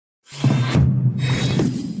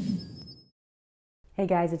Hey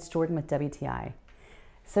guys, it's Jordan with WTI.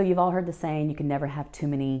 So you've all heard the saying, you can never have too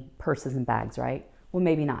many purses and bags, right? Well,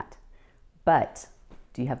 maybe not. But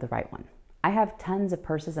do you have the right one? I have tons of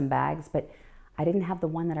purses and bags, but I didn't have the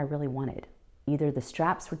one that I really wanted. Either the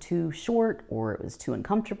straps were too short, or it was too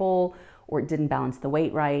uncomfortable, or it didn't balance the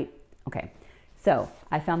weight right. Okay, so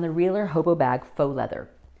I found the Reeler Hobo Bag Faux Leather,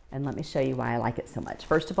 and let me show you why I like it so much.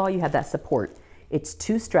 First of all, you have that support. It's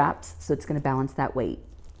 2 straps, so it's gonna balance that weight.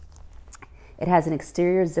 It has an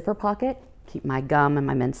exterior zipper pocket, keep my gum and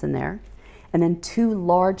my mints in there, and then 2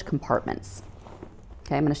 large compartments.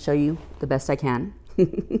 Okay, I'm gonna show you the best I can.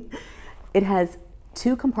 It has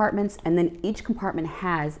 2 compartments, and then each compartment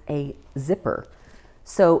has a zipper.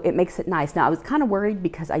 So it makes it nice. Now I was kind of worried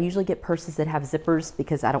because I usually get purses that have zippers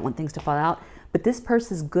because I don't want things to fall out, but this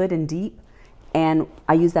purse is good and deep, and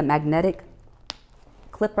I use that magnetic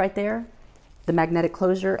clip right there, the magnetic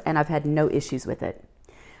closure, and I've had no issues with it.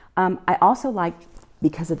 I also like,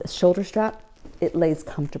 because of the shoulder strap, it lays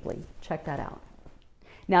comfortably. Check that out.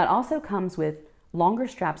 Now it also comes with longer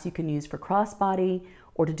straps you can use for crossbody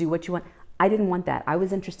or to do what you want. I didn't want that. I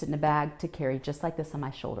was interested in a bag to carry just like this on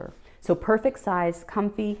my shoulder. So perfect size,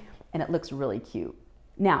 comfy, and it looks really cute.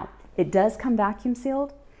 Now, it does come vacuum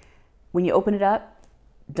sealed. When you open it up,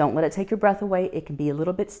 don't let it take your breath away. It can be a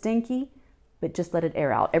little bit stinky, but just let it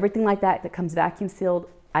air out. Everything like that comes vacuum sealed,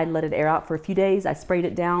 I let it air out for a few days. I sprayed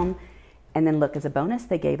it down, and then look, as a bonus,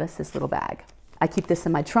 they gave us this little bag. I keep this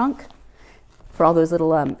in my trunk for all those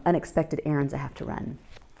little unexpected errands I have to run.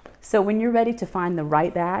 So when you're ready to find the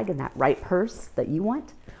right bag and that right purse that you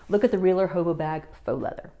want, look at the Reeler Hobo Bag Faux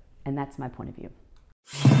Leather. And that's my point of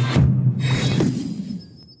view.